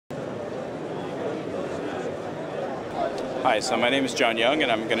Hi, so my name is John Young,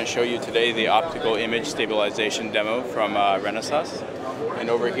 and I'm going to show you today the optical image stabilization demo from Renesas. And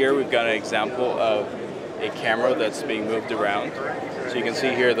over here we've got an example of a camera that's being moved around. So you can see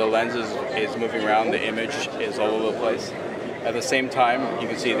here the lens is moving around, the image is all over the place. At the same time, you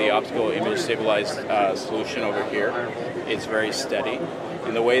can see the optical image stabilized solution over here. It's very steady.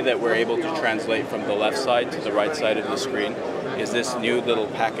 And the way that we're able to translate from the left side to the right side of the screen is this new little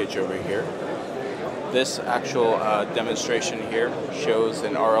package over here. This actual demonstration here shows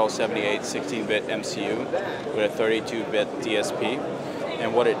an RL78 16-bit MCU with a 32-bit DSP.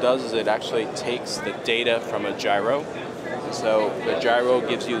 And what it does is it actually takes the data from a gyro. So the gyro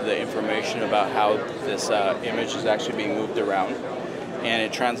gives you the information about how this image is actually being moved around. And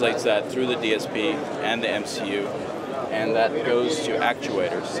it translates that through the DSP and the MCU. And that goes to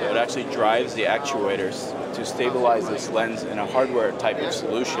actuators. So it actually drives the actuators to stabilize this lens in a hardware type of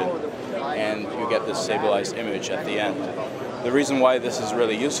solution. And you get this stabilized image at the end. The reason why this is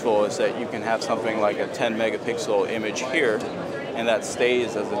really useful is that you can have something like a 10 megapixel image here, and that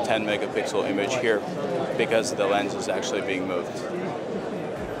stays as a 10 megapixel image here because the lens is actually being moved.